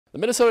The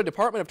Minnesota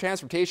Department of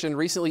Transportation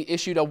recently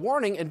issued a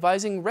warning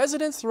advising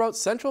residents throughout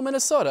central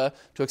Minnesota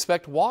to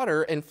expect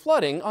water and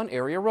flooding on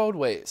area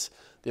roadways.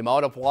 The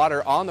amount of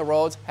water on the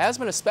roads has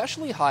been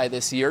especially high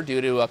this year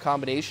due to a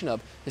combination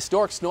of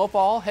historic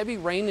snowfall, heavy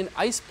rain, and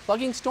ice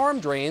plugging storm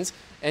drains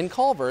and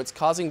culverts,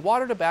 causing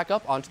water to back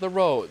up onto the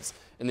roads.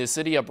 In the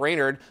city of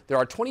Brainerd, there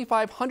are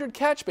 2,500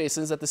 catch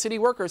basins that the city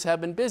workers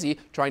have been busy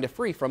trying to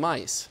free from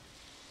ice.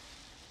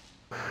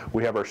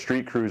 We have our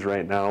street crews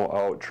right now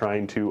out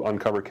trying to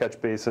uncover catch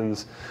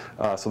basins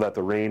so that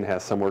the rain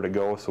has somewhere to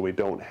go, so we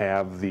don't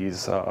have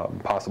these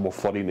possible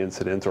flooding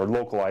incidents or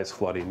localized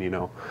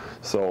flooding,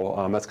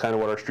 So that's kind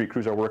of what our street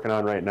crews are working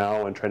on right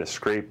now, and trying to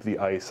scrape the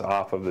ice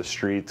off of the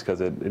streets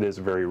because it is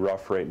very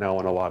rough right now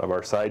on a lot of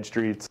our side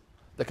streets.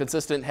 The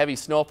consistent heavy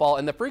snowfall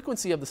and the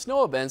frequency of the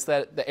snow events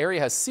that the area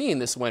has seen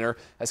this winter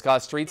has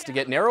caused streets to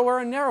get narrower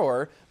and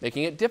narrower,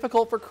 making it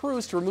difficult for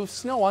crews to remove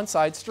snow on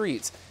side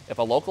streets. If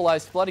a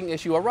localized flooding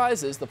issue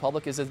arises, the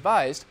public is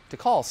advised to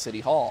call City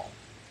Hall.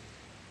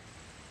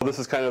 This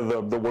is kind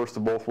of the worst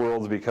of both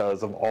worlds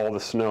because of all the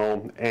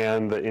snow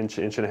and the inch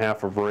and a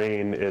half of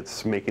rain.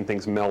 It's making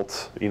things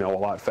melt, a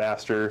lot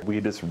faster. We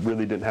just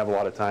really didn't have a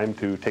lot of time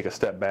to take a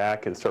step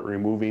back and start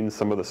removing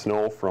some of the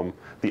snow from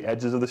the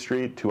edges of the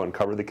street to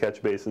uncover the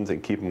catch basins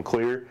and keep them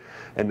clear.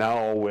 And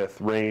now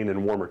with rain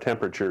and warmer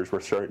temperatures,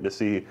 we're starting to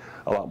see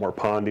a lot more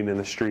ponding in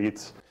the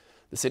streets.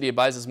 The city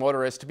advises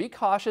motorists to be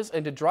cautious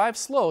and to drive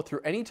slow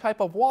through any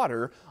type of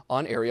water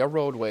on area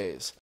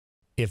roadways.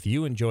 If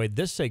you enjoyed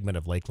this segment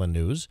of Lakeland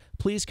News,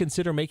 please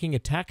consider making a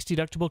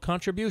tax-deductible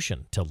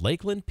contribution to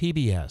Lakeland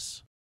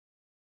PBS.